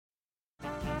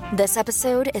This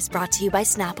episode is brought to you by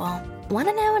Snapple. Want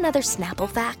to know another Snapple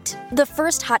fact? The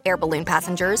first hot air balloon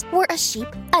passengers were a sheep,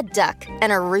 a duck,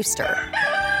 and a rooster.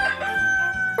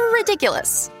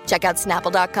 Ridiculous. Check out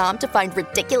Snapple.com to find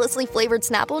ridiculously flavored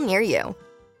Snapple near you.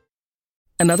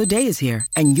 Another day is here,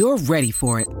 and you're ready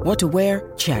for it. What to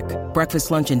wear? Check.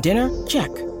 Breakfast, lunch, and dinner?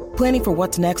 Check. Planning for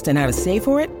what's next and how to save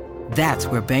for it? That's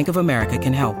where Bank of America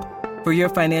can help. For your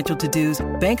financial to-dos,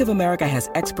 Bank of America has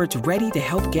experts ready to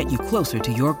help get you closer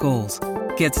to your goals.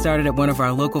 Get started at one of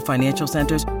our local financial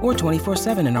centers or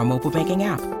 24/7 in our mobile banking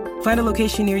app. Find a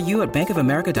location near you at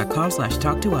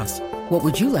bankofamerica.com/talktous. What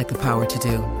would you like the power to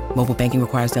do? Mobile banking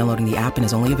requires downloading the app and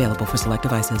is only available for select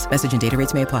devices. Message and data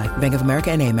rates may apply. Bank of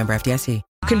America N.A., member FDIC.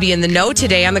 You can be in the know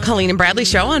today on the Colleen and Bradley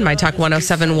Show on My Talk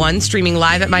 1071, streaming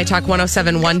live at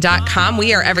MyTalk1071.com.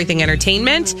 We are everything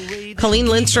entertainment. Colleen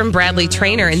Lindstrom, Bradley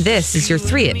Trainer, and this is your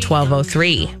 3 at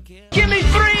 12:03. Give me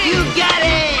 3! You got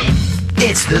it!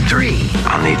 It's the 3.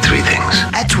 I'll need 3 things.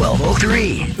 At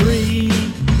 12:03. 3,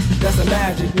 that's a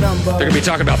magic number. They're going to be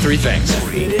talking about 3 things. Yes,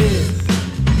 it is.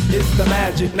 It's the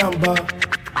magic number.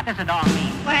 What does it all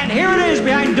mean? And here it is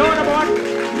behind door number 1.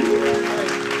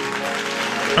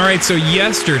 All right, so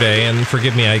yesterday, and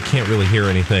forgive me, I can't really hear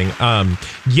anything.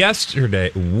 Yesterday,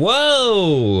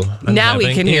 whoa! Now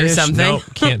we can hear something. No,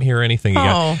 can't hear anything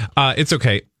again. It's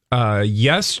okay.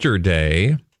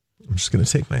 Yesterday, I'm just going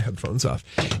to take my headphones off.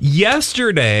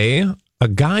 Yesterday, a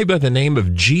guy by the name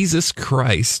of Jesus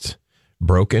Christ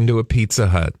broke into a Pizza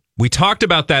Hut. We talked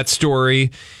about that story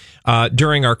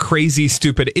during our Crazy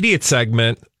Stupid Idiot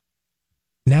segment.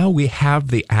 Now we have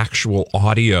the actual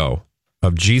audio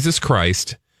of Jesus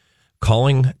Christ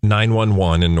calling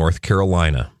 911 in North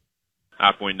Carolina.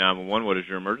 Highpoint 911, what is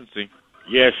your emergency?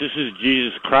 Yes, this is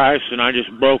Jesus Christ, and I just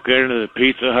broke into the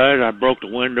Pizza Hut. I broke the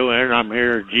window in. I'm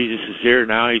here. Jesus is here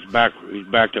now. He's back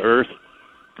to earth.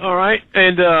 All right,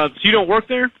 and so you don't work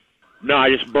there? No,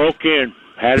 I just broke in.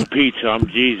 Had a pizza. I'm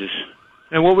Jesus.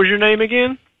 And what was your name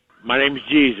again? My name is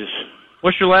Jesus.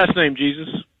 What's your last name, Jesus?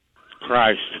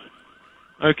 Christ.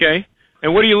 Okay.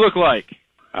 And what do you look like?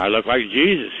 I look like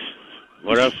Jesus.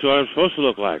 What else do I supposed to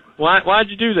look like? Why'd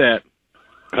you do that?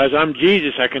 Because I'm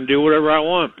Jesus. I can do whatever I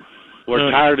want. We're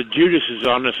tired of Judases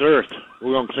on this earth.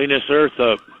 We're going to clean this earth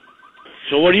up.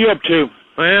 So what are you up to?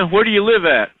 Well, where do you live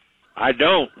at? I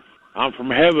don't. I'm from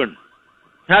heaven.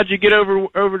 How'd you get over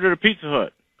to the Pizza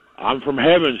Hut? I'm from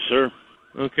heaven, sir.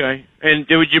 Okay. And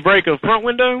did you break a front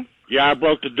window? Yeah, I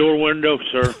broke the door window,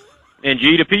 sir. And did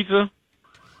you eat a pizza?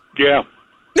 Yeah.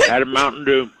 Had a Mountain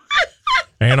Dew.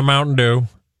 And a Mountain Dew.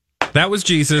 That was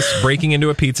Jesus breaking into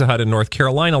a Pizza Hut in North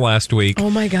Carolina last week. Oh,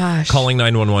 my gosh. Calling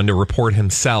 911 to report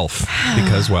himself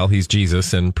because, well, he's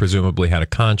Jesus and presumably had a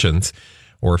conscience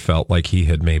or felt like he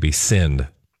had maybe sinned.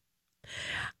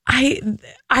 I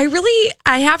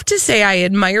have to say I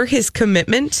admire his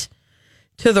commitment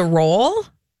to the role.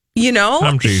 You know,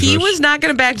 he was not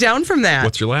going to back down from that.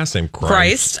 What's your last name?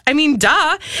 Christ. I mean,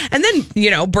 duh. And then,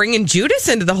 bringing Judas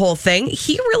into the whole thing,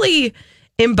 he really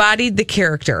embodied the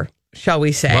character, shall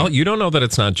we say. Well, you don't know that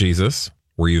it's not Jesus.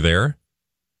 Were you there?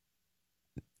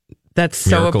 That's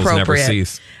so Miracles appropriate. Never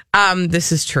cease.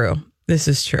 This is true. This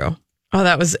is true. Oh,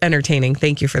 that was entertaining.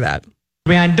 Thank you for that.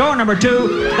 Behind door number 2,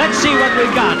 let's see what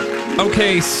we've got.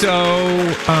 Okay, so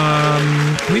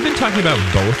we've been talking about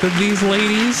both of these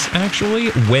ladies, actually.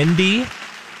 Wendy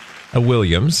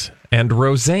Williams and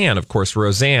Roseanne. Of course,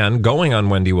 Roseanne going on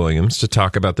Wendy Williams to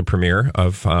talk about the premiere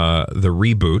of the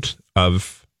reboot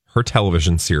of her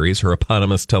television series, her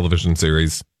eponymous television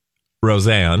series,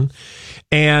 Roseanne.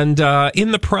 And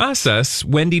in the process,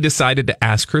 Wendy decided to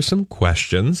ask her some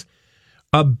questions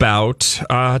about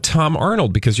Tom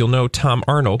Arnold, because you'll know Tom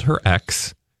Arnold, her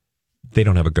ex, they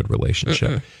don't have a good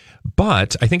relationship.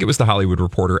 But I think it was the Hollywood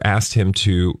Reporter asked him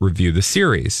to review the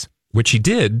series, which he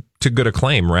did to good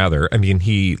acclaim, rather. I mean,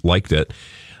 he liked it.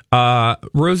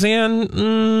 Roseanne,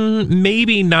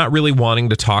 maybe not really wanting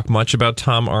to talk much about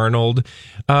Tom Arnold,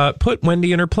 put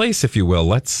Wendy in her place, if you will.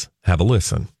 Let's have a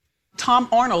listen. Tom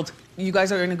Arnold, you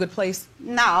guys are in a good place?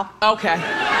 No. Okay.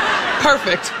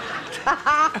 Perfect.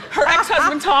 Her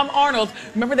ex-husband, Tom Arnold,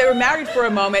 remember they were married for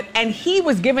a moment, and he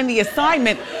was given the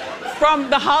assignment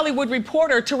from the Hollywood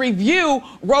Reporter to review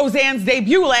Roseanne's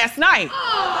debut last night.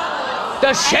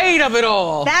 The shade of it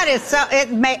all. That is so,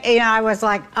 I was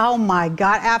like, oh my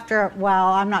God,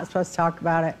 I'm not supposed to talk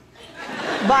about it.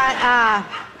 But,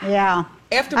 yeah.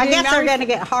 I guess they're going to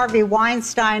get Harvey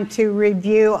Weinstein to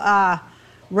review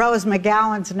Rose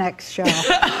McGowan's next show.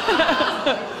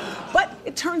 But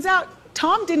it turns out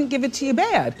Tom didn't give it to you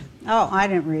bad. Oh, I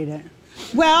didn't read it.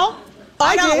 Well,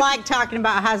 I don't like talking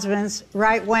about husbands,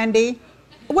 right, Wendy?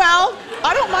 Well,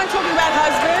 I don't mind talking about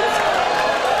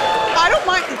husbands.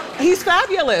 was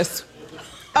fabulous.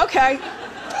 Okay.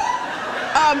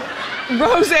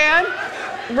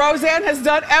 Roseanne has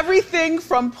done everything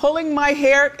from pulling my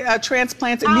hair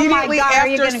transplants immediately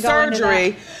after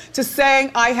surgery to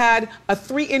saying I had a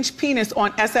 3-inch penis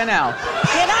on SNL. Did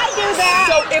I do that?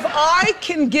 So if I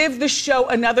can give the show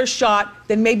another shot,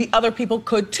 then maybe other people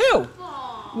could too.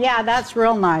 Yeah, that's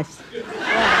real nice.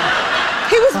 Yeah.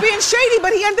 He was being shady,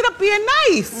 but he ended up being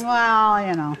nice. Well,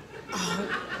 you know.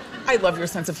 I love your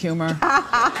sense of humor.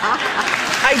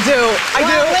 I do. At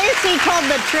least he told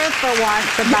the truth for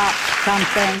once about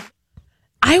something.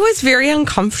 I was very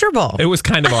uncomfortable. It was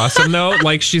kind of awesome, though.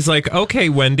 Like, she's like, okay,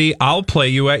 Wendy, I'll play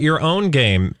you at your own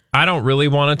game. I don't really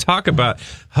want to talk about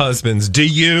husbands. Do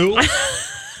you?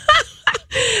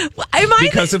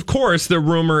 Because, of course, the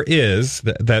rumor is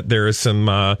that there is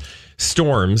some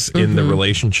storms in the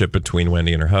relationship between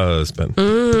Wendy and her husband.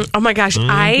 Oh, my gosh.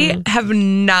 I have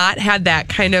not had that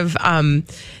kind of...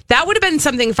 that would have been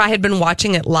something if I had been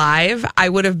watching it live. I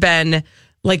would have been...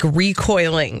 like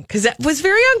recoiling because that was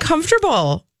very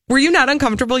uncomfortable. Were you not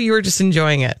uncomfortable? You were just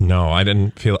enjoying it. No, I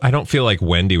don't feel like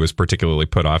Wendy was particularly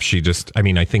put off.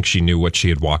 I think she knew what she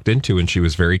had walked into and she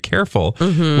was very careful,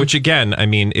 which again, I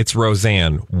mean, it's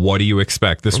Roseanne. What do you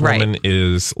expect? This woman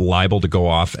is liable to go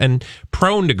off and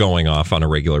prone to going off on a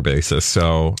regular basis.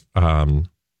 So,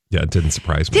 yeah, it didn't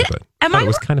surprise me, but it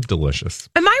was kind of delicious.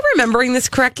 Am I remembering this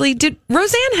correctly? Did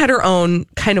Roseanne had her own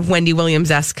kind of Wendy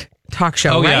Williams-esque talk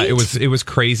show, right? Yeah, it was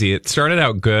crazy. It started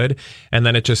out good, and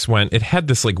then it just went. It had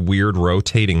this like weird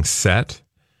rotating set.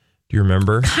 Do you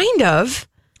remember? Kind of.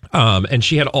 And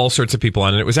she had all sorts of people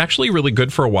on, and it was actually really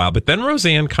good for a while. But then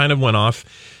Roseanne kind of went off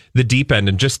the deep end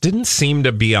and just didn't seem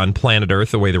to be on planet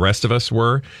Earth the way the rest of us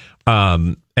were.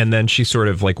 And then she sort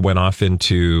of like went off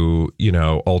into,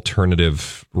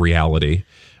 alternative reality.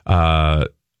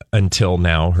 Until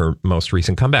now, her most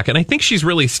recent comeback. And I think she's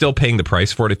really still paying the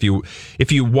price for it.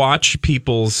 If you watch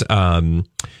people's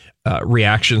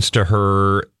reactions to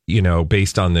her,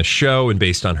 based on this show and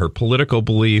based on her political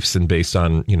beliefs and based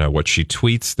on, what she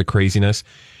tweets, the craziness,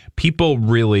 people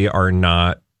really are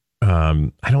not,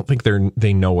 I don't think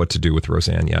they know what to do with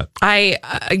Roseanne yet. I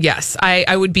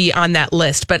would be on that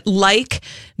list. But like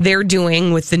they're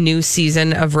doing with the new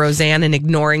season of Roseanne and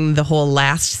ignoring the whole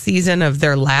last season of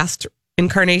their last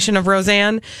incarnation of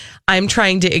Roseanne, I'm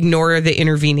trying to ignore the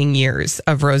intervening years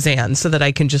of Roseanne so that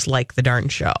I can just like the darn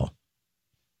show.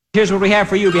 Here's what we have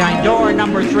for you behind door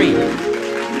number 3.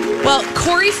 Well,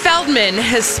 Corey Feldman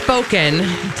has spoken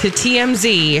to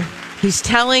TMZ. He's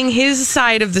telling his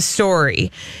side of the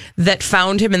story that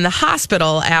found him in the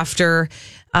hospital after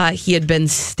he had been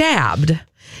stabbed.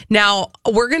 Now,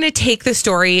 we're going to take the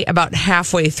story about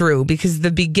halfway through because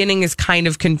the beginning is kind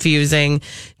of confusing.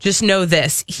 Just know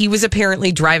this. He was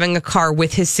apparently driving a car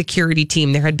with his security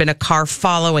team. There had been a car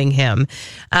following him.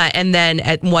 And then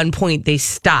at one point they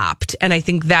stopped. And I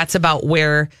think that's about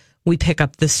where we pick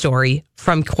up the story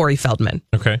from Corey Feldman.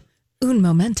 Okay. Un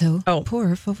momento,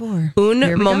 por favor.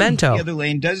 Un momento. The other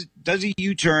lane does a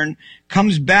U-turn,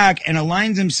 comes back and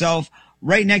aligns himself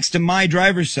right next to my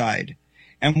driver's side.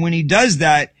 And when he does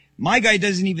that, my guy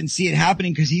doesn't even see it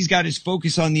happening because he's got his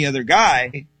focus on the other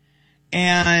guy.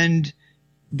 And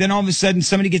then all of a sudden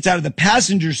somebody gets out of the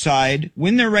passenger side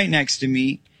when they're right next to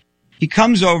me. He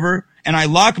comes over and I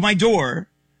lock my door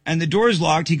and the door is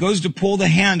locked. He goes to pull the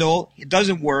handle. It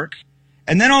doesn't work.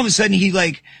 And then all of a sudden he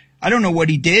I don't know what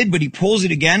he did, but he pulls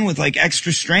it again with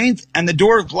extra strength and the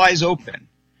door flies open.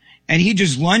 And he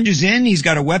just lunges in. He's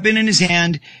got a weapon in his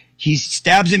hand. He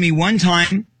stabs at me one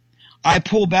time. I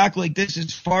pull back like this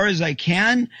as far as I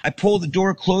can. I pull the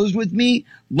door closed with me,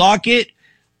 lock it,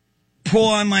 pull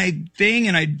on my thing,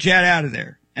 and I jet out of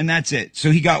there. And that's it. So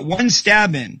he got one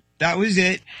stab in. That was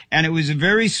it. And it was a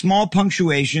very small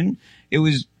punctuation. It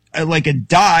was like a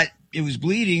dot. It was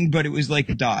bleeding, but it was like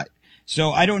a dot.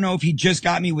 So I don't know if he just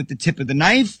got me with the tip of the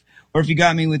knife or if he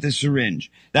got me with a syringe.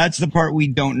 That's the part we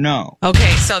don't know.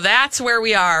 Okay, so that's where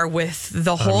we are with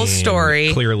the whole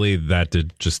story. Clearly, that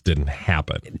just didn't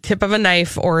happen. Tip of a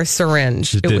knife or a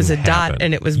syringe. It was a dot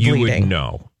and it was bleeding. You would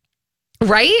know.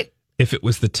 Right? If it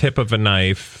was the tip of a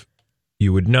knife,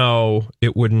 you would know.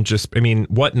 It wouldn't just...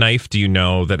 what knife do you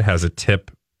know that has a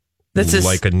tip that's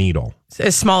like a needle?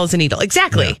 As small as a needle.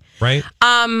 Exactly. Yeah,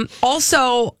 right?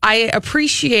 Also, I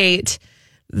appreciate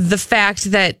the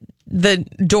fact that the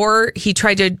door, he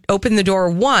tried to open the door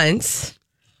once.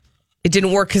 It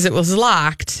didn't work because it was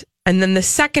locked. And then the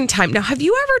second time. Now, have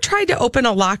you ever tried to open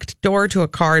a locked door to a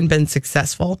car and been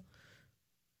successful?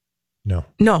 No.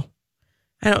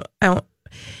 I don't.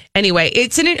 Anyway,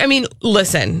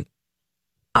 listen,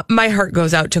 my heart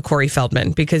goes out to Corey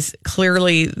Feldman because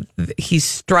clearly he's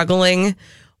struggling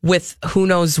with who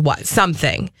knows what,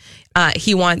 something.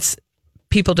 He wants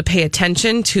people to pay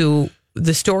attention to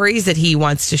the stories that he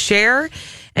wants to share.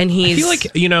 And I feel like,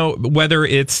 whether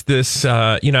it's this,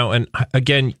 and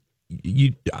again,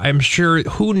 I'm sure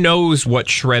who knows what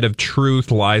shred of truth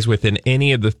lies within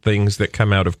any of the things that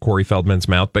come out of Corey Feldman's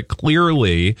mouth. But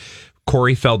clearly,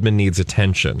 Corey Feldman needs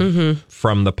attention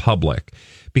from the public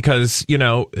because,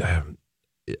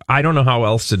 I don't know how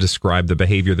else to describe the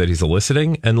behavior that he's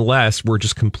eliciting unless we're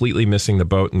just completely missing the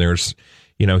boat and there's,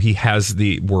 he has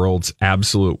the world's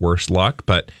absolute worst luck.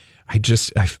 But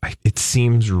it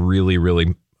seems really,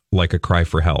 really like a cry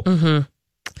for help.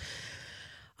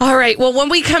 All right. Well, when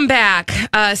we come back,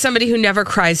 somebody who never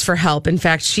cries for help. In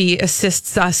fact, she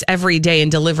assists us every day in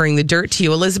delivering the dirt to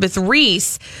you. Elizabeth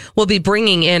Reese will be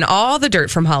bringing in all the dirt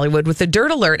from Hollywood with the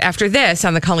Dirt Alert after this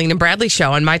on the Colleen and Bradley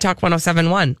Show on My Talk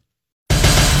 107.1.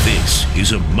 This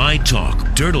is a My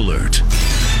Talk Dirt Alert.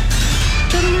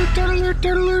 Dirt Alert, Dirt Alert,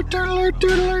 Dirt Alert, Dirt Alert,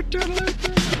 Dirt Alert, Dirt Alert.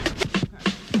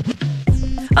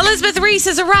 Elizabeth Reese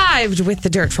has arrived with the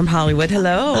dirt from Hollywood.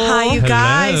 Hello. Hi, you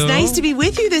guys. Hello. Nice to be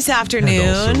with you this afternoon.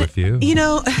 And also with you.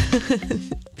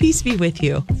 Peace be with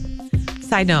you.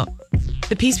 Side note,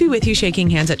 the peace be with you shaking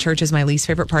hands at church is my least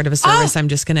favorite part of a service. I'm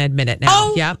just going to admit it now.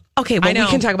 Oh. Yep. Okay, well, we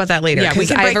can talk about that later. Yeah, we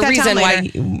can I have break a that reason down why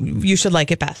later. you should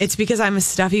like it best. It's because I'm a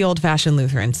stuffy old-fashioned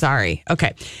Lutheran. Sorry.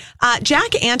 Okay.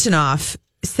 Jack Antonoff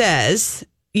says,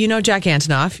 Jack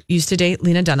Antonoff used to date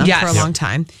Lena Dunham for a long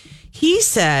time. He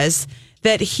says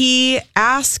that he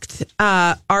asked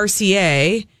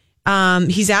RCA,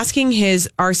 he's asking his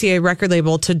RCA record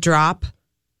label to drop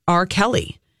R.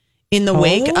 Kelly in the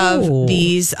wake of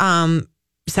these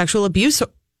sexual abuse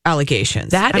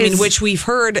allegations. Which we've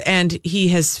heard and he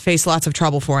has faced lots of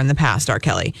trouble for in the past, R.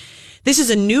 Kelly. This is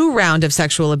a new round of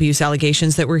sexual abuse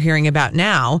allegations that we're hearing about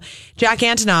now. Jack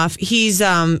Antonoff,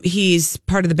 he's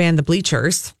part of the band The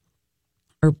Bleachers.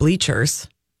 Or Bleachers.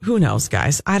 Who knows,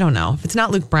 guys? I don't know. If it's not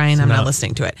Luke Bryan, I'm not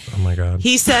listening to it. Oh, my God.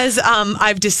 He says,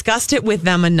 I've discussed it with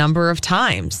them a number of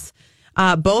times.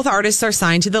 Both artists are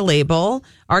signed to the label.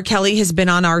 R. Kelly has been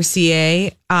on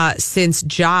RCA since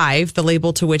Jive, the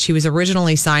label to which he was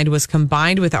originally signed, was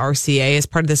combined with RCA as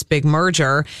part of this big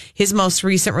merger. His most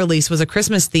recent release was a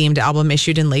Christmas-themed album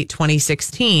issued in late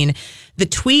 2016. The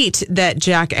tweet that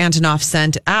Jack Antonoff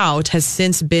sent out has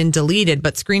since been deleted,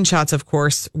 but screenshots, of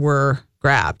course, were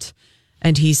grabbed.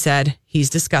 And he said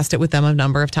he's discussed it with them a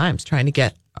number of times, trying to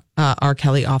get R.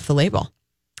 Kelly off the label.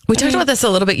 We talked about this a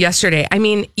little bit yesterday. I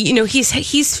mean, he's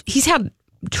had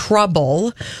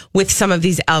trouble with some of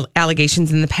these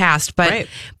allegations in the past, but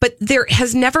there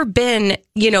has never been,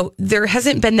 there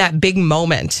hasn't been that big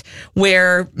moment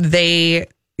where they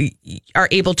are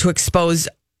able to expose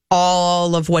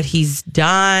all of what he's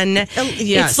done.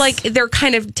 It's like they're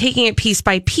kind of taking it piece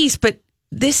by piece, but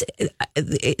this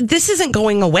isn't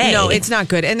going away. No, it's not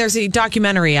good. And there's a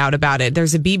documentary out about it.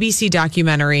 There's a BBC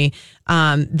documentary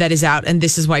that is out, and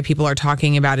this is why people are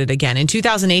talking about it again. In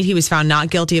 2008, he was found not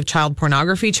guilty of child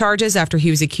pornography charges after he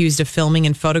was accused of filming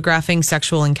and photographing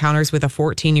sexual encounters with a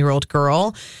 14-year-old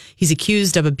girl. He's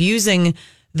accused of abusing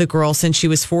the girl since she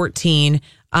was 14.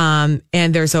 And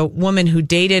there's a woman who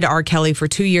dated R. Kelly for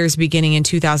 2 years beginning in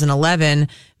 2011,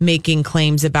 making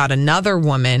claims about another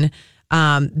woman.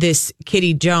 This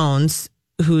Kitty Jones,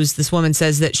 this woman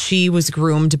says that she was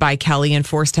groomed by Kelly and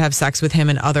forced to have sex with him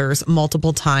and others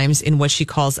multiple times in what she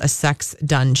calls a sex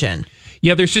dungeon.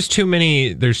 Yeah, there's just too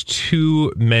many. There's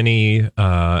too many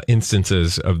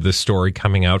instances of this story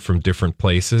coming out from different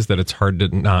places that it's hard to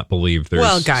not believe.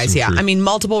 There's guys, truth. I mean,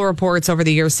 multiple reports over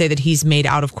the years say that he's made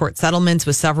out of court settlements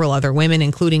with several other women,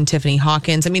 including Tiffany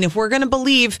Hawkins. I mean, if we're going to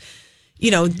believe,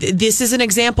 this is an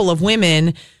example of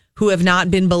women who have not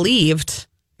been believed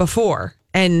before,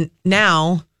 and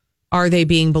now are they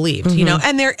being believed?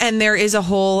 And there is a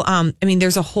whole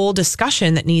there's a whole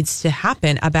discussion that needs to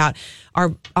happen about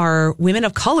are women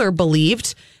of color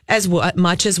believed as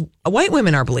much as white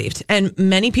women are believed, and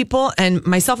many people, and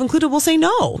myself included, will say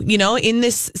no. In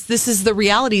this is the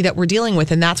reality that we're dealing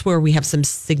with, and that's where we have some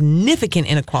significant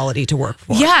inequality to work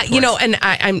for. Yeah, and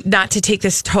I'm not to take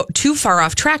this too far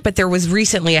off track, but there was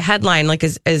recently a headline, like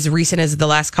as recent as the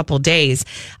last couple of days,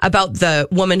 about the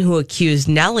woman who accused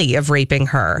Nelly of raping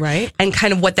her, right? And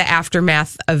kind of what the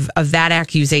aftermath of that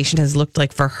accusation has looked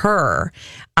like for her,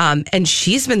 and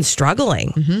she's been struggling.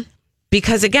 Mm-hmm.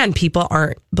 Because, again, people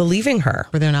aren't believing her.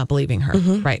 Or they're not believing her.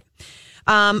 Mm-hmm. Right.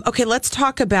 Okay, let's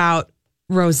talk about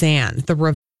Roseanne,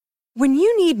 the When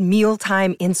you need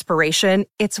mealtime inspiration,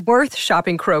 it's worth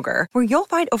shopping Kroger, where you'll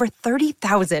find over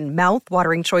 30,000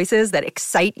 mouth-watering choices that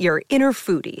excite your inner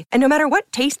foodie. And no matter what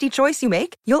tasty choice you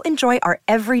make, you'll enjoy our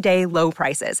everyday low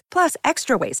prices, plus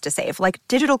extra ways to save, like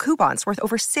digital coupons worth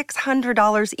over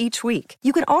 $600 each week.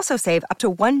 You can also save up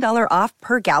to $1 off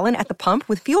per gallon at the pump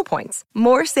with fuel points.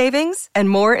 More savings and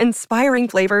more inspiring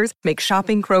flavors make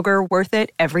shopping Kroger worth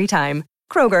it every time.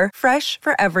 Kroger, fresh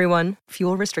for everyone.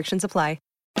 Fuel restrictions apply.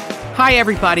 Hi,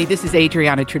 everybody. This is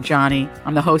Adriana Trajani.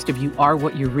 I'm the host of You Are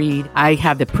What You Read. I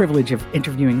have the privilege of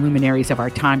interviewing luminaries of our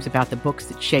times about the books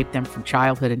that shaped them from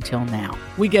childhood until now.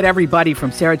 We get everybody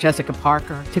from Sarah Jessica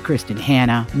Parker to Kristen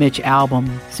Hanna, Mitch Albom,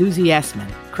 Susie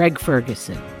Essman, Craig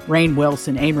Ferguson, Rainn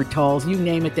Wilson, Amor Tolls, you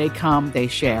name it, they come, they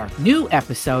share. New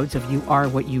episodes of You Are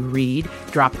What You Read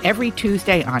drop every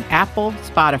Tuesday on Apple,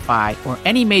 Spotify, or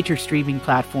any major streaming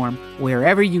platform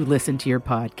wherever you listen to your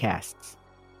podcasts.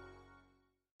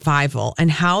 Revival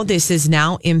and how this is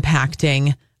now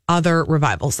impacting other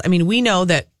revivals. I mean, we know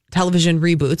that television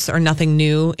reboots are nothing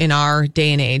new in our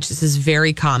day and age. This is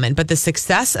very common, but the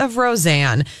success of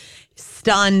Roseanne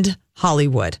stunned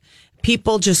Hollywood.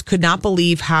 People just could not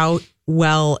believe how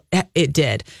well it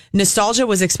did. Nostalgia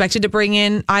was expected to bring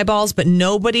in eyeballs, but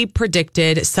nobody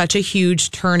predicted such a huge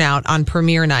turnout on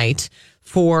premiere night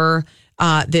for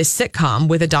this sitcom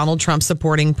with a Donald Trump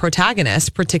supporting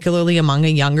protagonist, particularly among a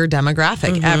younger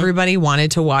demographic. Mm-hmm. Everybody wanted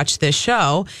to watch this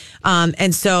show.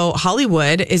 And so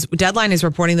Deadline is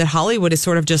reporting that Hollywood is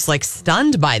sort of just like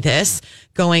stunned by this,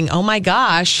 going, oh my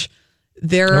gosh,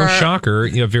 no shocker.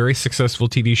 A very successful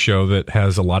TV show that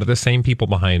has a lot of the same people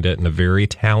behind it and a very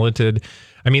talented.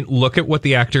 I mean, look at what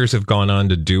the actors have gone on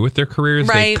to do with their careers.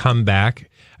 Right. They come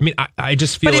back. I mean, I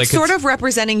just feel like it's sort of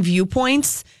representing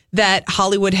viewpoints that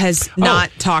Hollywood has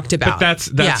not talked about.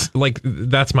 But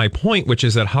that's my point, which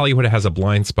is that Hollywood has a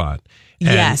blind spot.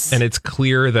 Yes. And it's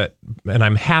clear that, and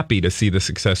I'm happy to see the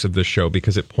success of this show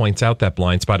because it points out that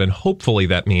blind spot. And hopefully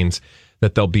that means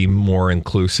that they'll be more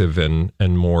inclusive and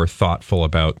more thoughtful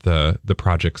about the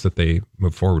projects that they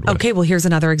move forward with. Okay, well, here's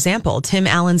another example. Tim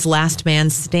Allen's Last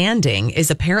Man Standing is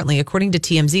apparently, according to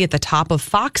TMZ, at the top of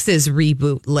Fox's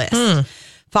reboot list.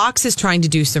 Fox is trying to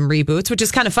do some reboots, which is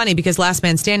kind of funny because Last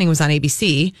Man Standing was on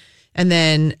ABC and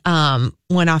then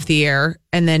went off the air.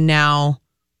 And then now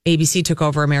ABC took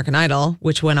over American Idol,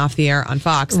 which went off the air on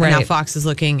Fox. Right. And now Fox is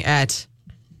looking at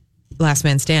Last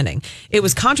Man Standing. It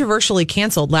was controversially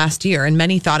canceled last year, and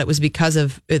many thought it was because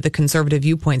of the conservative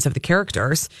viewpoints of the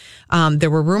characters. There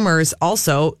were rumors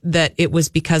also that it was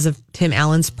because of Tim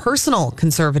Allen's personal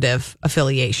conservative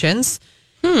affiliations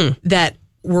that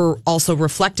were also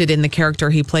reflected in the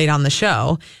character he played on the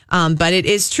show. But it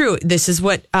is true. This is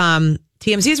what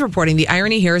TMZ is reporting. The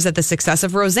irony here is that the success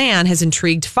of Roseanne has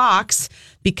intrigued Fox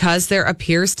because there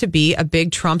appears to be a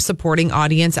big Trump supporting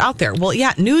audience out there. Well,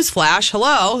 yeah, newsflash.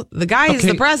 Hello. The guy is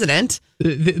the president.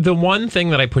 The one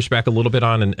thing that I push back a little bit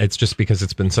on, and it's just because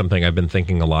it's been something I've been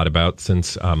thinking a lot about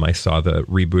since I saw the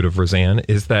reboot of Roseanne,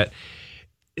 is that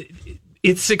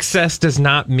its success does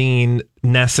not mean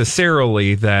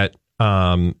necessarily that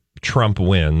Trump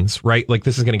wins, right? Like,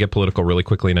 this is going to get political really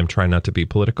quickly, and I'm trying not to be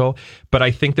political, but I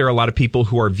think there are a lot of people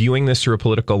who are viewing this through a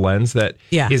political lens that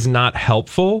is not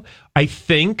helpful. I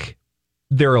think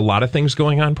there are a lot of things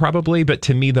going on probably, but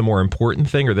to me, the more important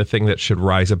thing, or the thing that should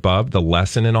rise above the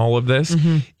lesson in all of this,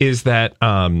 is that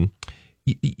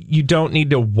you don't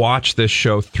need to watch this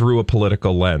show through a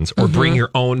political lens or bring your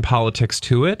own politics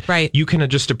to it. Right. You can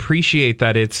just appreciate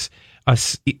that it's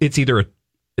either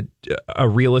a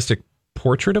realistic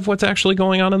portrait of what's actually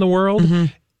going on in the world,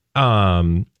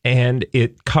 and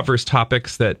it covers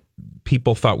topics that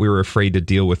people thought we were afraid to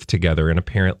deal with together, and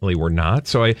apparently we're not.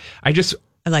 So I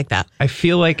like that. I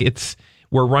feel like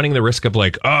we're running the risk of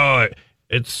like, oh,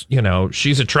 it's,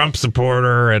 she's a Trump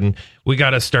supporter and we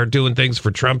got to start doing things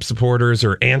for Trump supporters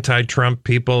or anti-Trump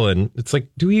people. And it's like,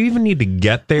 do we even need to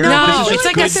get there? No, this is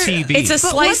it's good TV. It's a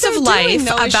slice of life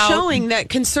about showing that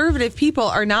conservative people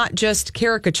are not just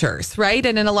caricatures, right?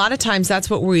 And then a lot of times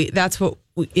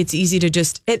it's easy to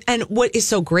just, and what is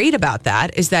so great about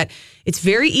that is that it's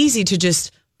very easy to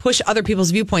just push other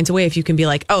people's viewpoints away if you can be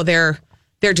like, oh, they're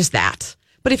just that.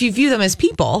 But if you view them as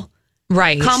people,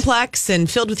 right, complex and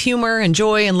filled with humor and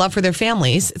joy and love for their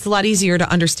families, it's a lot easier to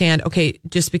understand, okay,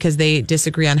 just because they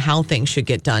disagree on how things should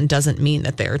get done doesn't mean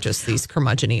that they're just these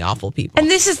curmudgeon-y awful people. And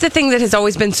this is the thing that has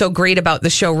always been so great about the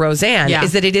show Roseanne,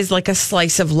 is that it is like a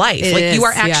slice of life. You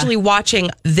are actually watching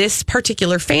this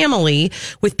particular family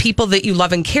with people that you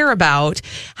love and care about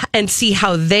and see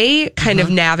how they kind of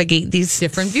navigate these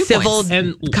different viewpoints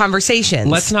civil conversations.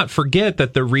 Let's not forget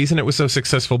that the reason it was so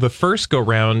successful the first go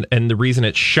round and the reason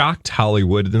it shocked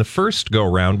Hollywood in the first go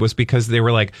round was because they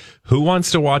were like, who wants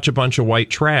to watch a bunch of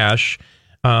white trash?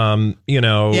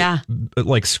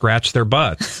 Like scratch their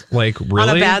butts, like really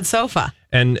on a bad sofa,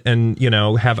 and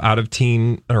have out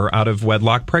of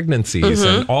wedlock pregnancies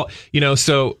and all,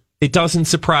 so it doesn't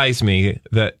surprise me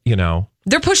that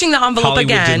they're pushing the envelope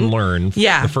Hollywood again. Didn't learn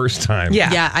the first time.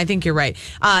 Yeah, I think you're right.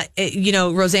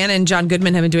 Roseanne and John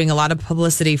Goodman have been doing a lot of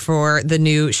publicity for the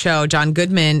new show. John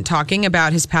Goodman talking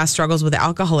about his past struggles with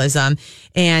alcoholism.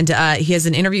 And he has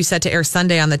an interview set to air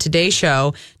Sunday on the Today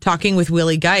Show talking with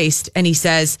Willie Geist. And he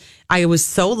says, I was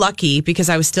so lucky because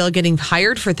I was still getting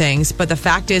hired for things. But the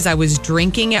fact is I was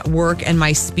drinking at work and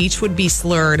my speech would be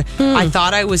slurred. I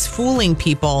thought I was fooling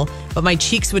people, but my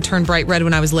cheeks would turn bright red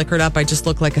when I was liquored up. I just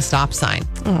looked like a stop sign.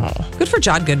 Oh, good for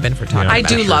John Goodman for talking about it.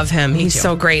 I do love him. He's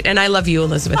so great. And I love you,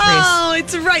 Elizabeth Reese. Oh,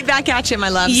 it's right back at you, my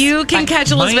love. You can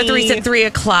catch Elizabeth Reese at 3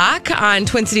 o'clock on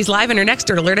Twin Cities Live and her next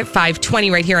Dirt Alert at 5:20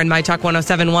 right here on My Talk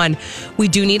 1071. We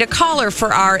do need a caller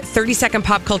for our 30-second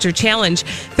pop culture challenge.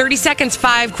 30 seconds,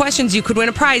 5 questions. You could win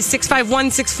a prize.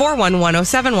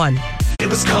 651-641-1071.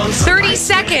 30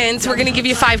 seconds. We're going to give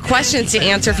you 5 questions to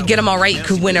answer. If you get them all right, you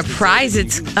could win a prize.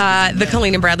 It's the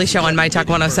Colleen and Bradley Show on My Talk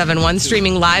 1071,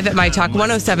 streaming live at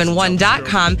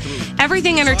MyTalk1071.com.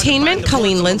 Everything Entertainment,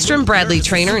 Colleen Lindstrom, Bradley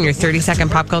Trainer, and your 30-second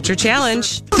pop culture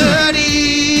challenge.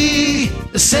 30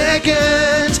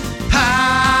 seconds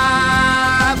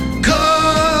pop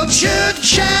culture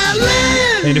challenge.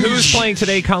 And who's playing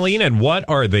today, Colleen, and what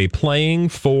are they playing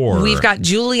for? We've got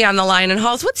Julie on the line in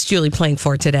Halls. What's Julie playing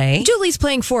for today? Julie's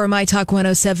playing for a My Talk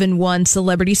 1071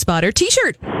 Celebrity Spotter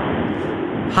t-shirt.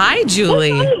 Hi,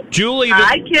 Julie. Julie,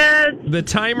 hi, kids. The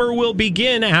timer will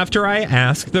begin after I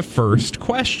ask the first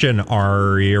question.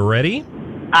 Are you ready?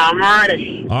 I'm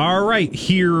ready. All right,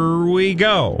 here we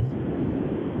go.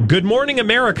 Good Morning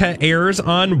America airs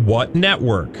on what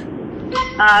network?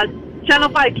 Channel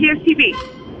 5, KSTV.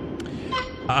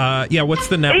 What's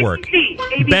the network?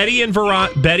 ABC. Betty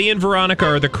and Veronica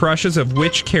are the crushes of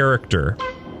which character?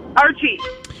 Archie.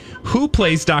 Who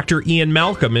plays Dr. Ian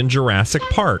Malcolm in Jurassic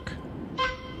Park?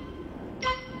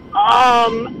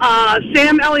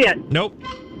 Sam Elliott. Nope.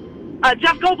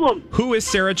 Jeff Goldblum. Who is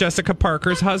Sarah Jessica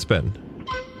Parker's husband?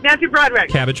 Matthew Broderick.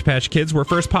 Cabbage Patch Kids were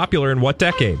first popular in what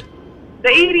decade? The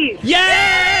 80s.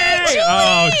 Yay! Julie!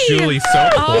 Oh, Julie, so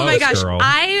close, oh my gosh, girl.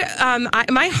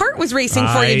 My heart was racing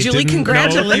for you, Julie.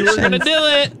 Congratulations! You were going to do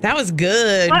it. That was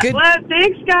good. Good.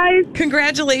 Thanks, guys.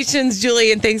 Congratulations,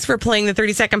 Julie, and thanks for playing the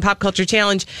 30-second pop culture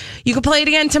challenge. You can play it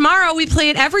again tomorrow. We play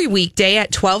it every weekday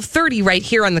at 12:30 right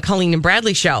here on the Colleen and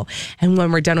Bradley Show. And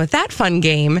when we're done with that fun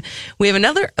game, we have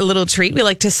another little treat. We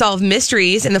like to solve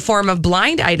mysteries in the form of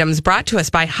blind items brought to us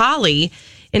by Holly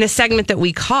in a segment that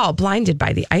we call Blinded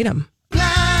by the Item.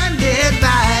 Blinded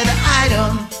by the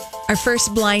item. Our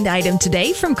first blind item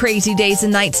today from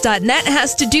crazydaysandnights.net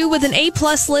has to do with an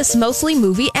A-plus list, mostly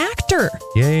movie actor.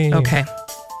 Yay. Okay.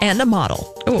 And a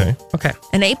model. Ooh, okay.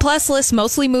 An A-plus list,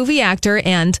 mostly movie actor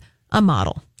and a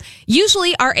model.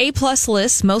 Usually, our A-plus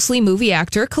list, mostly movie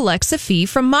actor, collects a fee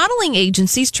from modeling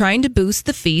agencies trying to boost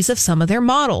the fees of some of their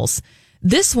models.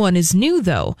 This one is new,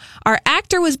 though. Our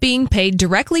actor was being paid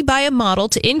directly by a model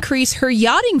to increase her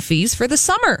yachting fees for the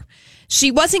summer. She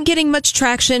wasn't getting much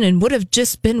traction and would have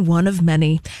just been one of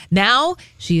many. Now,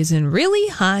 she is in really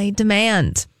high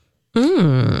demand.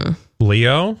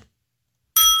 Leo?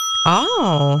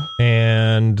 Oh.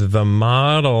 And the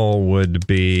model would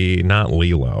be not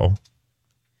Lilo.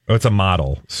 Oh, it's a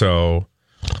model. So,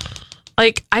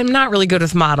 like, I'm not really good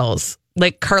with models.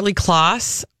 Like Carly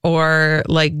Kloss or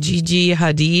like Gigi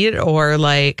Hadid or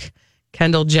like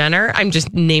Kendall Jenner. I'm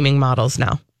just naming models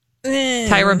now.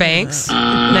 Tyra Banks,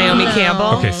 Naomi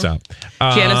Campbell. Okay, stop.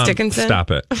 Janice Dickinson. Stop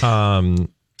it.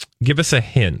 Give us a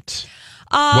hint.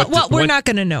 We're not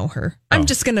going to know her. I'm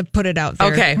just going to put it out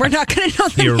there. Okay. We're not going to know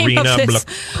the name of this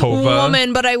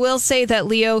woman, but I will say that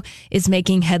Leo is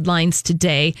making headlines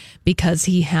today because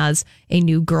he has a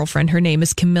new girlfriend. Her name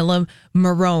is Camilla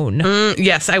Marone.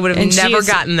 Yes, I would have never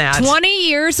gotten that. 20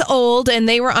 years old, and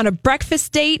they were on a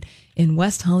breakfast date in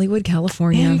West Hollywood,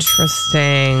 California.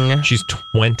 Interesting. She's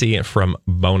 20 from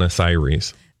Buenos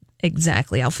Aires.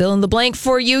 Exactly. I'll fill in the blank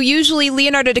for you. Usually,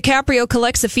 Leonardo DiCaprio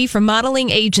collects a fee from modeling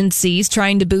agencies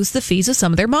trying to boost the fees of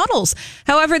some of their models.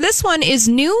 However, this one is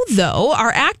new, though.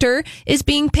 Our actor is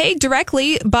being paid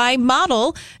directly by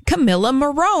model Camilla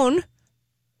Marone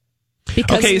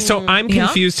Okay, so I'm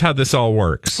confused how this all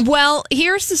works. Well,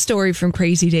 here's the story from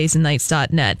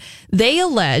crazydaysandnights.net. They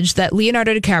allege that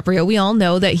Leonardo DiCaprio, we all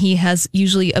know that he has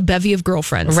usually a bevy of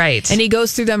girlfriends. Right. And he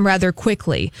goes through them rather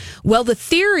quickly. Well, the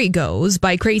theory goes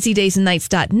by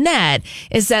crazydaysandnights.net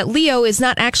is that Leo is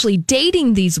not actually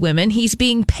dating these women. He's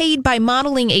being paid by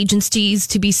modeling agencies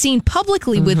to be seen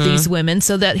publicly with these women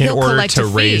so that he'll collect a fee. In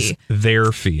order to raise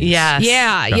their fees. Yes.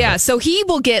 Yeah. So he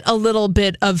will get a little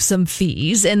bit of some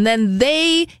fees, and then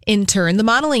they, in turn, the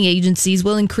modeling agencies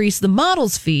will increase the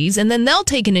models' fees, and then they'll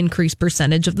take an increased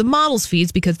percentage of the models'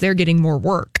 fees because they're getting more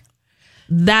work.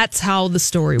 That's how the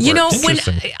story works. You know, when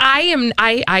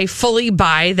I fully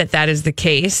buy that is the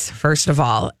case, first of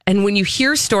all. And when you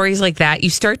hear stories like that,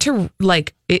 you start to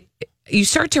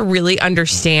really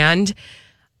understand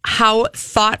how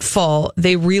thoughtful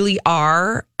they really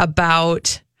are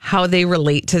about how they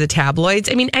relate to the tabloids.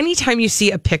 I mean, anytime you see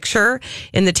a picture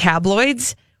in the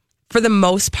tabloids, for the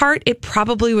most part, it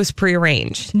probably was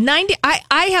prearranged. I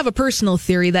have a personal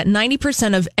theory that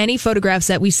 90% of any photographs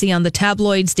that we see on the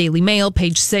tabloids, Daily Mail,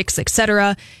 Page Six,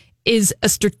 etc., is a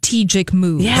strategic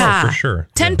move. Yeah, for sure.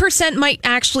 10% might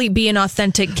actually be an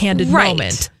authentic, candid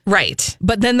moment. Right.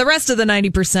 But then the rest of the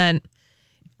 90%,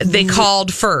 they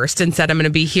called first and said, "I'm going to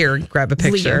be here. Grab a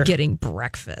picture." Leo getting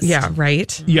breakfast. Yeah,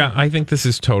 right. Yeah, I think this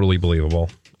is totally believable.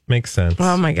 Makes sense.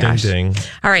 Oh my gosh. Ding, ding.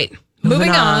 All right, moving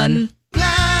on.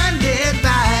 Blinded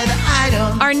by the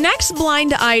item. Our next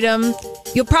blind item,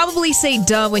 you'll probably say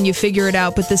duh when you figure it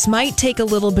out, but this might take a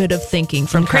little bit of thinking.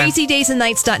 From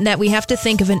crazydaysandnights.net, we have to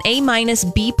think of an A-,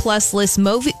 B+ list,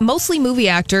 mostly movie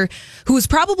actor who was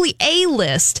probably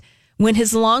A-list when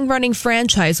his long-running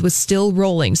franchise was still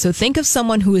rolling. So think of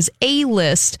someone who is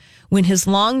A-list when his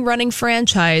long-running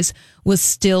franchise was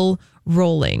still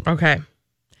rolling. Okay.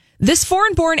 This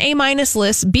foreign-born A-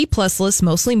 list, B+ list,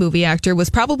 mostly movie actor, was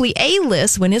probably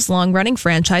A-list when his long-running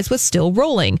franchise was still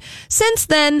rolling. Since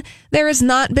then, there has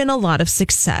not been a lot of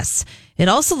success. It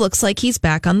also looks like he's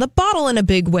back on the bottle in a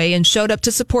big way and showed up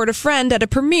to support a friend at a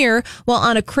premiere while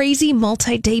on a crazy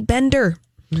multi-day bender.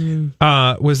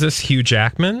 Was this Hugh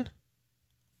Jackman?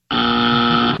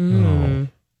 Oh.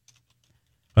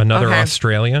 Another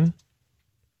Australian?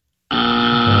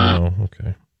 Oh,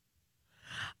 okay.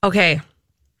 Okay.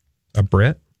 A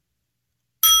Brit?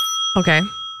 Okay.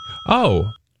 Oh.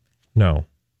 No.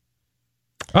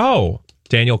 Oh.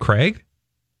 Daniel Craig?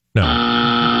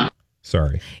 No.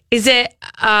 Sorry. Is it?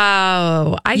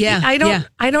 Oh, I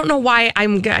don't know why I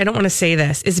don't want to say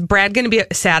this. Is Brad going to be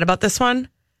sad about this one?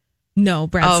 No,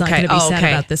 Brad's not going to be sad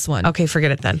about this one. Okay,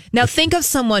 forget it then. Now think of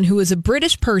someone who is a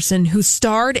British person who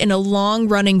starred in a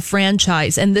long-running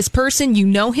franchise. And this person, you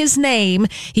know his name.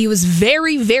 He was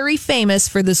very, very famous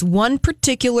for this one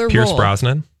particular role. Pierce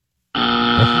Brosnan?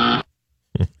 That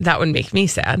would make me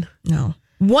sad. No.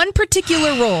 One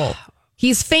particular role.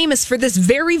 He's famous for this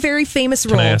very, very famous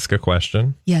role. Can I ask a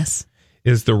question? Yes.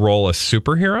 Is the role a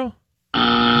superhero?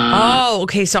 Oh,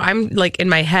 okay. So I'm like in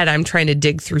my head, I'm trying to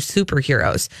dig through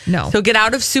superheroes. No. So get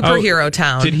out of superhero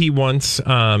town. Did he once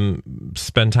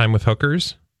spend time with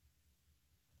hookers?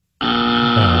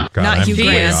 Oh, God, Not Hugh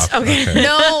Grant. Okay.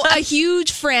 No, a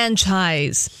huge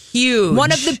franchise. Huge.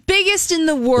 One of the biggest in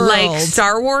the world. Like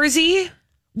Star Wars-y?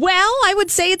 Well, I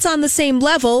would say it's on the same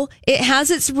level. It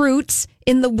has its roots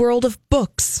in the world of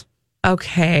books.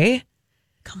 Okay.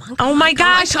 Come on. Oh my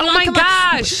gosh.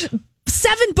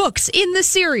 7 books in the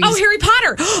series. Oh, Harry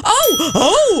Potter.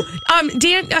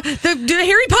 The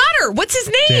Harry Potter. What's his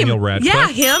name? Daniel Radcliffe. Yeah,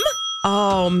 him.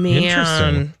 Oh man.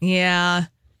 Interesting. Yeah.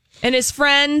 And his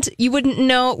friend, you wouldn't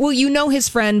know. Well, you know his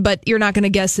friend, but you're not going to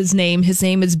guess his name. His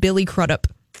name is Billy Crudup.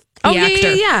 Oh,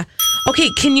 yeah. Okay,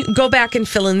 can you go back and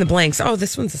fill in the blanks? Oh,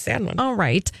 this one's a sad one. All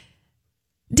right.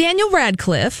 Daniel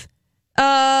Radcliffe,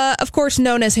 of course,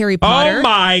 known as Harry Potter. Oh,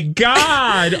 my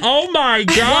God.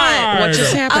 What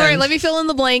just happened? All right, let me fill in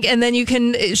the blank, and then you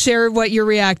can share what you're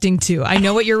reacting to. I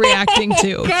know what you're reacting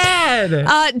to.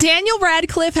 God. Daniel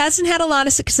Radcliffe hasn't had a lot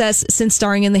of success since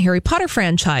starring in the Harry Potter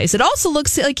franchise. It also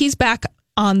looks like he's back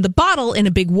on the bottle in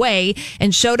a big way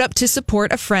and showed up to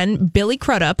support a friend, Billy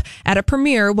Crudup, at a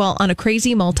premiere while on a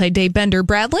crazy multi-day bender.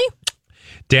 Bradley?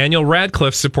 Daniel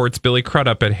Radcliffe supports Billy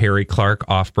Crudup at Harry Clark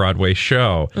off-Broadway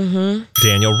show. Mm-hmm.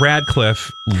 Daniel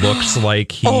Radcliffe looks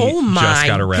like he just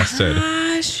got arrested.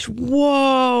 Gosh.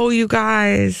 Whoa, you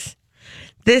guys.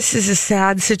 This is a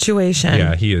sad situation.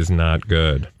 Yeah, he is not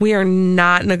good. We are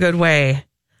not in a good way.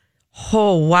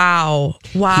 Oh, wow.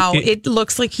 Wow. It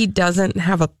looks like he doesn't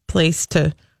have a place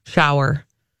to shower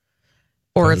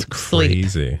or sleep.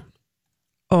 Crazy.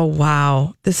 Oh,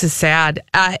 wow. This is sad.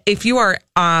 If you are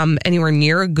anywhere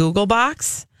near a Google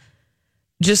box,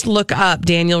 just look up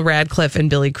Daniel Radcliffe and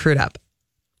Billy Crudup,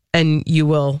 and you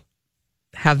will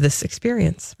have this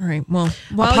experience. All right. Well,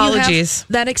 while apologies. You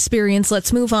have that experience,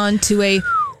 let's move on to a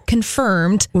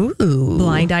confirmed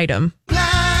blind item.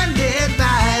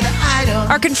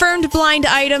 Our confirmed blind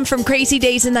item from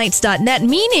crazydaysandnights.net,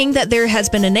 meaning that there has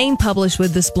been a name published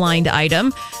with this blind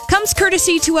item, comes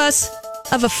courtesy to us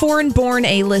of a foreign-born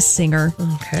A-list singer.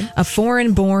 Okay. A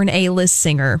foreign-born A-list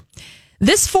singer.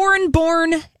 This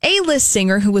foreign-born A-list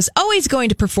singer, who was always going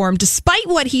to perform despite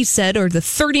what he said or the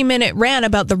 30-minute rant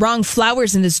about the wrong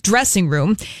flowers in his dressing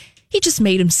room, he just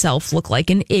made himself look like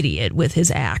an idiot with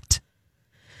his act.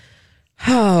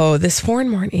 Oh, this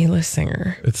foreign-born A-list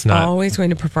singer. It's not always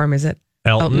going to perform. Is it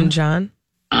Elton John?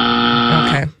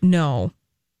 Okay. No.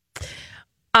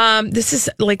 This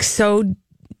is like so.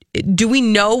 Do we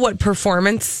know what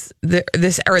performance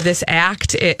this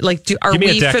act? Are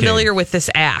we familiar with this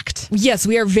act? Yes,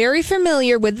 we are very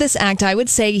familiar with this act. I would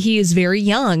say he is very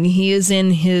young. He is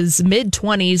in his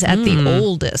mid-20s at the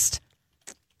oldest.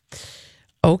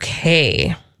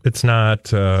 Okay. It's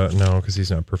not, no, because he's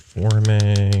not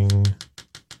performing.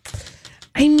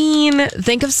 I mean,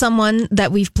 think of someone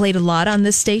that we've played a lot on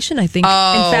this station. I think,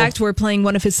 in fact, we're playing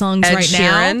one of his songs Ed right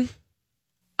Sheeran? now.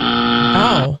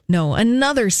 No,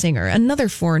 another singer, another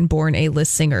foreign-born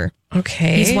A-list singer.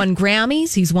 Okay. He's won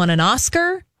Grammys. He's won an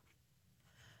Oscar.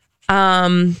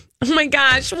 Oh my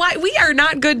gosh. Why? We are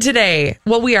not good today.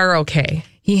 Well, we are okay.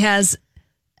 He has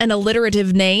an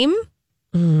alliterative name.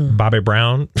 Bobby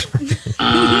Brown.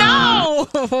 No,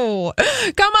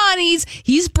 come on.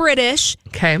 He's British.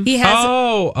 Okay. He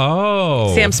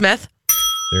has. Sam Smith.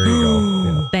 There you go.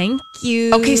 Yeah. Thank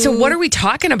you. Okay, so what are we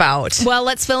talking about? Well,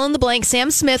 let's fill in the blank.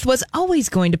 Sam Smith was always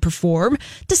going to perform,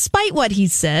 despite what he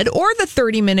said, or the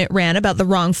 30-minute rant about the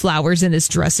wrong flowers in his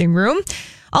dressing room.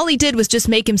 All he did was just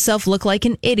make himself look like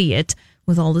an idiot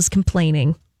with all his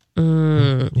complaining.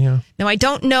 Yeah. Now, I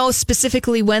don't know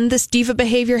specifically when this diva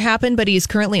behavior happened, but he is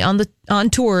currently on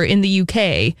tour in the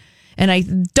UK. And I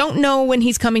don't know when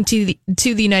he's coming to the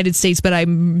United States, but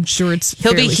I'm sure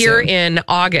he'll be here soon. in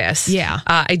August. Yeah.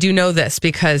 I do know this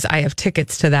because I have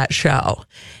tickets to that show.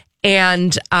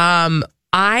 And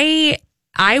I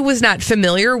was not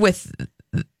familiar with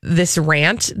this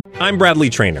rant. I'm Bradley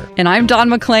Trainer. And I'm Don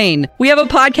McClain. We have a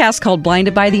podcast called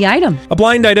Blinded by the Item. A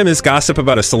blind item is gossip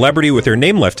about a celebrity with their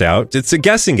name left out. It's a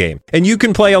guessing game, and you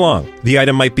can play along. The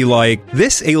item might be like,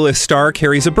 this A-list star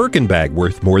carries a Birkin bag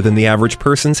worth more than the average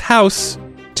person's house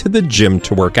to the gym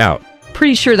to work out.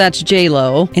 Pretty sure that's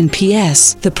J-Lo. And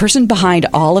P.S. the person behind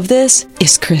all of this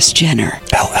is Kris Jenner,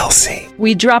 LLC.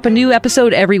 We drop a new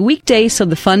episode every weekday so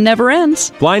the fun never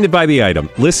ends. Blinded by the Item.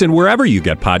 Listen wherever you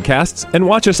get podcasts and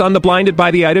watch us on the Blinded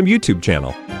by the Item YouTube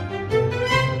channel.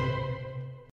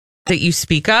 That you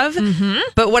speak of. Mm-hmm.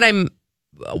 But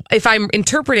if I'm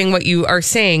interpreting what you are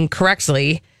saying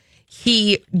correctly,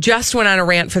 he just went on a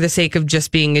rant for the sake of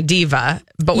just being a diva,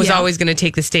 but was always going to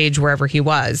take the stage wherever he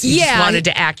was. He just wanted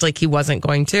to act like he wasn't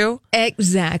going to.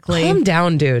 Exactly. Calm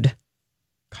down, dude.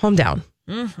 Calm down.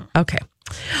 Mm-hmm. Okay.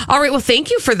 All right. Well, thank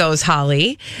you for those,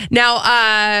 Holly.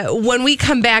 Now, when we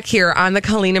come back here on the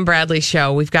Colleen and Bradley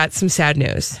show, we've got some sad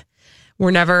news.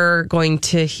 We're never going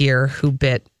to hear who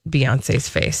bit Beyonce's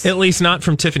face. At least not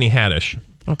from Tiffany Haddish.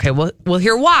 Okay. We'll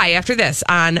hear why after this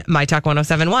on My Talk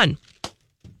 1071.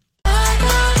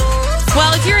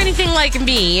 Well, if you're anything like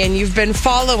me and you've been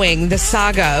following the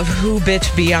saga of who bit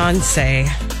Beyonce,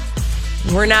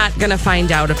 we're not going to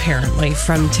find out, apparently,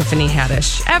 from Tiffany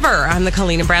Haddish ever on the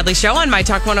Colleen and Bradley show on My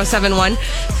Talk 1071,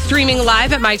 streaming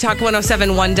live at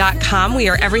MyTalk1071.com. We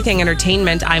are everything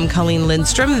entertainment. I'm Colleen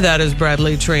Lindstrom. That is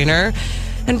Bradley Trainer.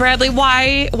 And Bradley,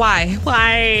 why?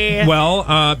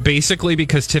 Well, basically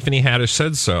because Tiffany Haddish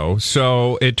said so.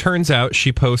 So it turns out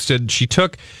she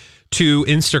took to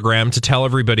Instagram to tell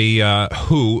everybody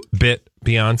who bit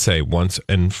Beyonce once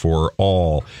and for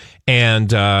all.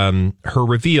 And her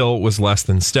reveal was less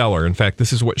than stellar. In fact,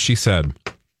 this is what she said.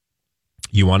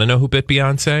 You want to know who bit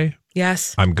Beyonce?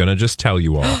 Yes. I'm going to just tell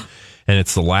you all. And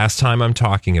it's the last time I'm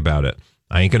talking about it.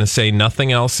 I ain't going to say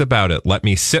nothing else about it. Let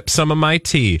me sip some of my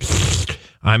tea.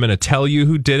 I'm going to tell you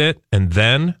who did it, and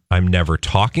then I'm never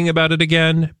talking about it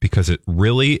again because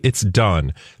it's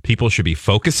done. People should be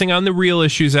focusing on the real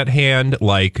issues at hand,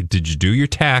 like, did you do your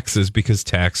taxes because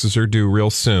taxes are due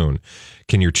real soon?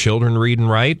 Can your children read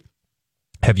and write?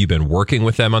 Have you been working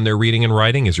with them on their reading and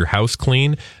writing? Is your house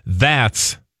clean?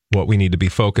 That's what we need to be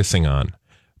focusing on.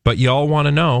 But y'all want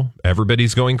to know,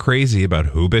 everybody's going crazy about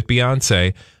who bit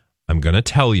Beyonce. I'm going to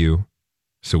tell you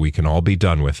so we can all be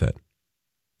done with it.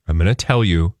 I'm going to tell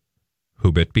you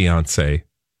who bit Beyonce.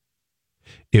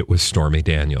 It was Stormy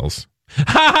Daniels.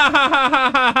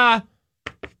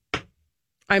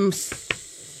 I'm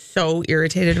so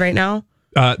irritated right now.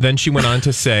 Then she went on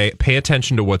to say, pay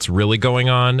attention to what's really going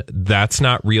on. That's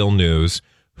not real news.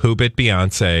 Who Bit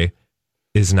Beyonce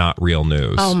is not real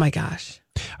news. Oh, my gosh.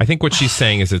 I think what she's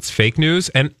saying is it's fake news.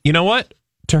 And you know what?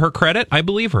 To her credit, I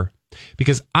believe her.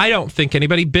 Because I don't think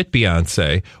anybody bit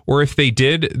Beyonce. Or if they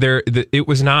did, it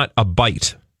was not a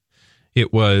bite.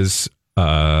 It was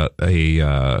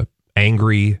a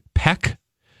angry peck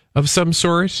of some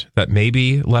sort that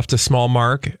maybe left a small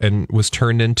mark and was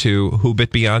turned into Who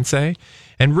Bit Beyonce.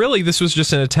 And really, this was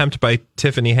just an attempt by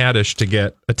Tiffany Haddish to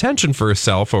get attention for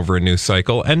herself over a news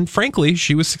cycle. And frankly,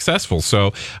 she was successful.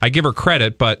 So I give her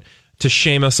credit, but to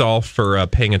shame us all for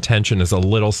paying attention is a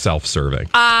little self-serving.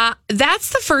 That's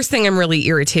the first thing I'm really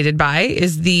irritated by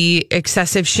is the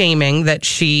excessive shaming that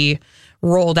she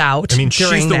rolled out. I mean,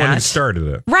 during she's the that. one who started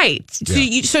it. Right.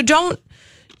 Yeah. So don't,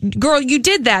 girl, you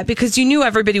did that because you knew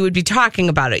everybody would be talking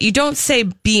about it. You don't say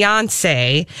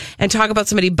Beyonce and talk about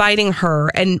somebody biting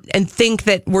her and think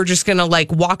that we're just going to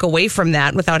like walk away from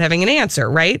that without having an answer,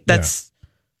 right? That's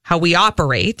how we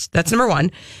operate. That's number one.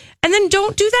 And then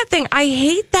don't do that thing. I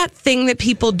hate that thing that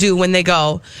people do when they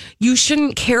go, you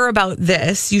shouldn't care about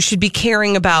this. You should be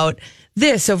caring about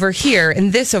this over here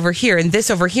and this over here and this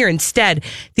over here instead.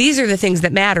 These are the things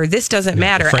that matter. This doesn't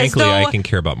matter. Frankly, I can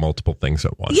care about multiple things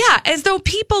at once. Yeah, as though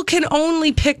people can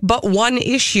only pick but one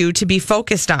issue to be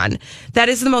focused on. That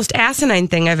is the most asinine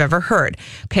thing I've ever heard.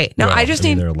 Okay, now I just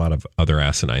need... There are a lot of other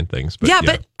asinine things. But yeah,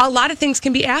 but a lot of things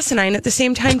can be asinine at the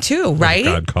same time too, right?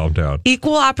 Oh God, calm down.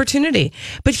 Equal opportunity.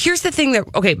 But here's the thing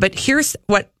but here's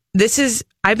what this is.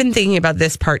 I've been thinking about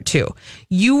this part too.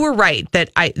 You were right that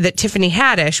Tiffany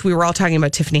Haddish, we were all talking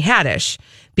about Tiffany Haddish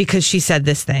because she said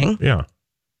this thing. Yeah.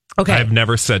 Okay. I've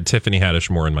never said Tiffany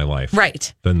Haddish more in my life.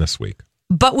 Right. Than this week.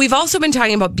 But we've also been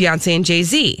talking about Beyonce and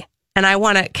Jay-Z.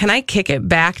 And can I kick it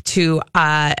back to,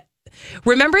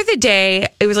 remember the day,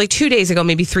 it was like 2 days ago,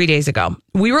 maybe 3 days ago.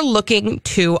 We were looking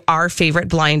to our favorite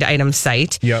blind item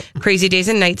site,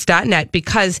 crazydaysandnights.net,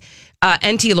 because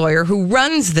NT Lawyer, who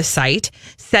runs the site,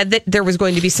 said that there was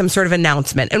going to be some sort of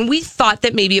announcement. And we thought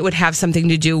that maybe it would have something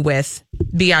to do with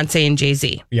Beyonce and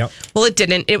Jay-Z. Yep. Well, it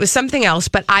didn't. It was something else.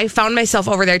 But I found myself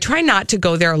over there. I try not to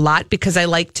go there a lot because I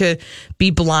like to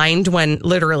be blind when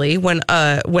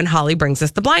Holly brings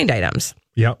us the blind items.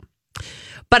 Yep.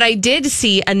 But I did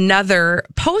see another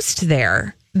post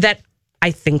there that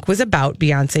I think was about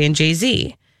Beyonce and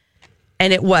Jay-Z.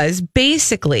 And it was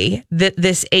basically that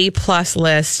this A-plus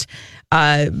list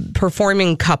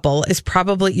performing couple is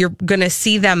probably, you're going to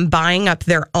see them buying up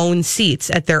their own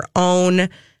seats at their own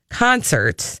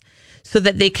concerts so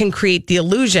that they can create the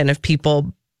illusion of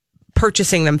people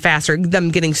purchasing them faster, them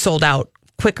getting sold out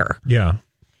quicker. Yeah.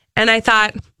 And I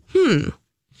thought,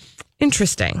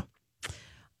 interesting.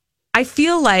 I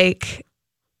feel like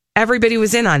everybody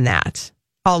was in on that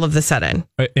all of a sudden.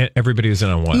 Everybody was in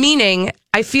on what? Meaning,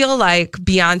 I feel like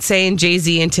Beyonce and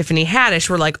Jay-Z and Tiffany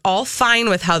Haddish were like all fine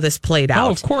with how this played out.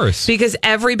 Oh, of course. Because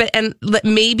everybody, and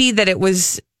maybe that it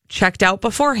was checked out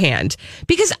beforehand.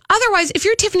 Because otherwise, if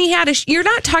you're Tiffany Haddish, you're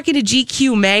not talking to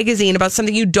GQ magazine about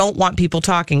something you don't want people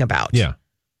talking about. Yeah.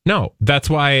 No, that's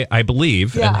why I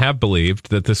believe and have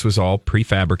believed that this was all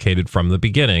prefabricated from the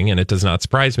beginning. And it does not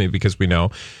surprise me because we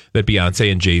know that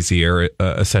Beyonce and Jay-Z are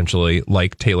essentially,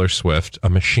 like Taylor Swift,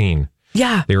 a machine.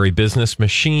 Yeah. They're a business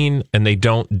machine and they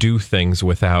don't do things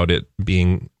without it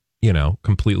being,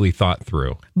 completely thought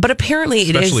through. But apparently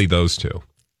especially those two.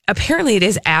 Apparently it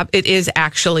is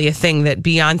actually a thing that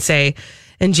Beyonce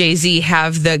and Jay-Z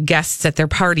have the guests at their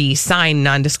party sign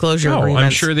non-disclosure agreements.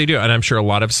 I'm sure they do. And I'm sure a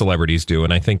lot of celebrities do.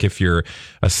 And I think if you're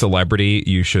a celebrity,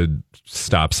 you should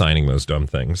stop signing those dumb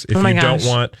things. If you don't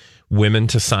want women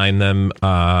to sign them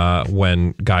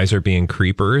when guys are being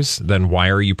creepers, then why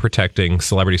are you protecting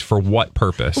celebrities? For what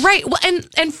purpose? Right. Well,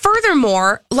 and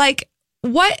furthermore, like,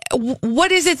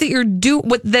 what is it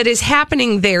that that is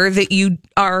happening there that you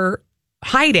are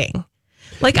hiding?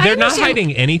 Like, they're not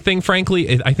hiding anything,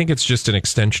 frankly. I think it's just an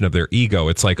extension of their ego.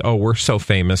 It's like, oh, we're so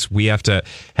famous, we have to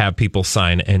have people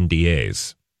sign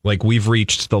NDAs. Like, we've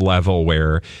reached the level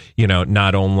where,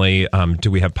 not only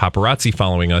do we have paparazzi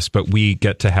following us, but we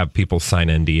get to have people sign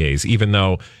NDAs, even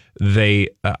though they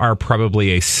are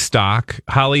probably a stock.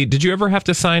 Holly, did you ever have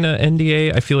to sign an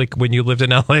NDA? I feel like when you lived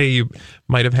in LA, you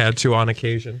might have had to on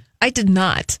occasion. I did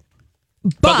not.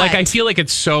 But like, I feel like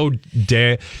it's so,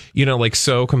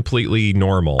 so completely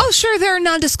normal. Oh, sure. There are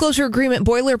non-disclosure agreement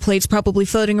boilerplates probably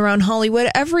floating around Hollywood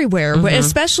everywhere, but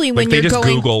especially when you're going... They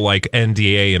just Google like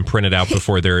NDA and print it out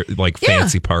before their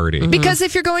fancy party. Because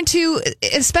if you're going to,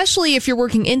 especially if you're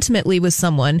working intimately with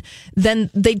someone, then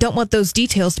they don't want those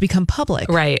details to become public.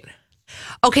 Right.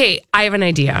 Okay, I have an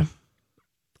idea.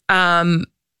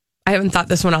 I haven't thought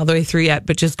this one all the way through yet,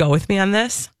 but just go with me on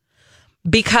this.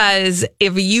 Because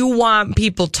if you want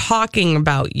people talking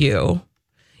about you,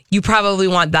 you probably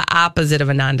want the opposite of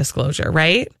a non-disclosure,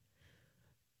 right?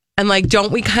 And like,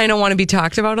 don't we kind of want to be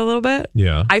talked about a little bit?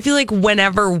 Yeah. I feel like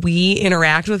whenever we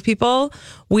interact with people,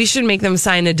 we should make them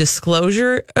sign a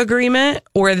disclosure agreement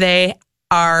where they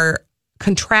are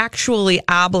contractually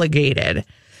obligated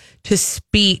to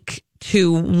speak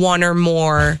to one or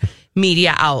more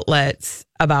media outlets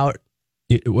about.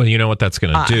 Well, you know what that's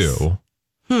going to do?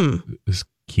 Is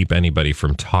keep anybody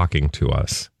from talking to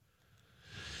us.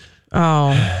 Oh,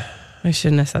 I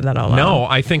shouldn't have said that out loud. No,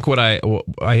 I think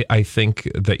I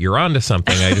think that you're onto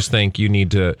something. I just think you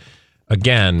need to,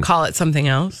 again, call it something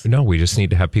else. No, we just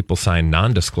need to have people sign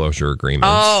non-disclosure agreements.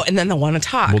 Oh, and then they'll want to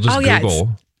talk. We'll just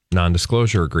Google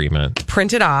non-disclosure agreement.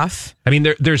 Print it off. I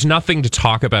mean, there's nothing to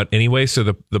talk about anyway. So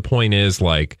the point is,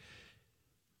 like,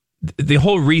 the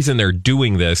whole reason they're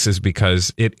doing this is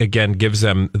because it again gives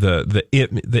them the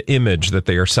image that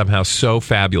they are somehow so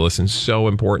fabulous and so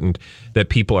important that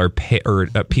people are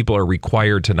people are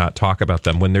required to not talk about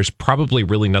them when there's probably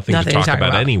really nothing to talk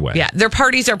about anyway. Yeah, their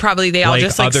parties are probably they all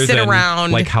just like sit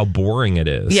around, like how boring it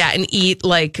is. Yeah, and eat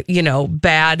like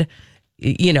bad.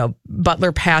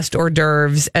 Butler passed hors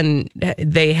d'oeuvres, and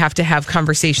they have to have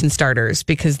conversation starters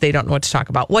because they don't know what to talk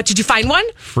about. What, did you find one?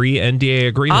 Free NDA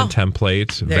agreement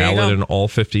template, valid in all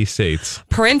 50 states.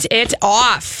 Print it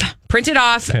off.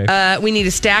 Okay. We need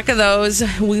a stack of those.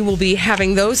 We will be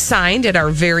having those signed at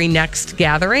our very next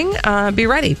gathering. Be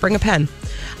ready. Bring a pen.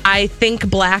 I think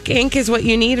black ink is what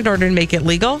you need in order to make it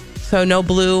legal. So no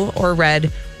blue or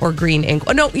red or green ink.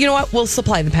 Oh, no, you know what? We'll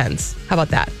supply the pens. How about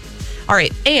that? All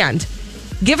right. And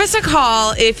give us a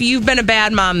call if you've been a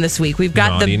bad mom this week. We've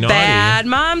got the Bad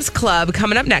Moms Club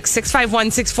coming up next.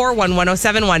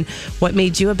 651-641-1071. What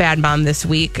made you a bad mom this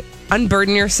week?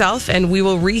 Unburden yourself, and we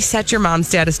will reset your mom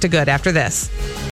status to good after this.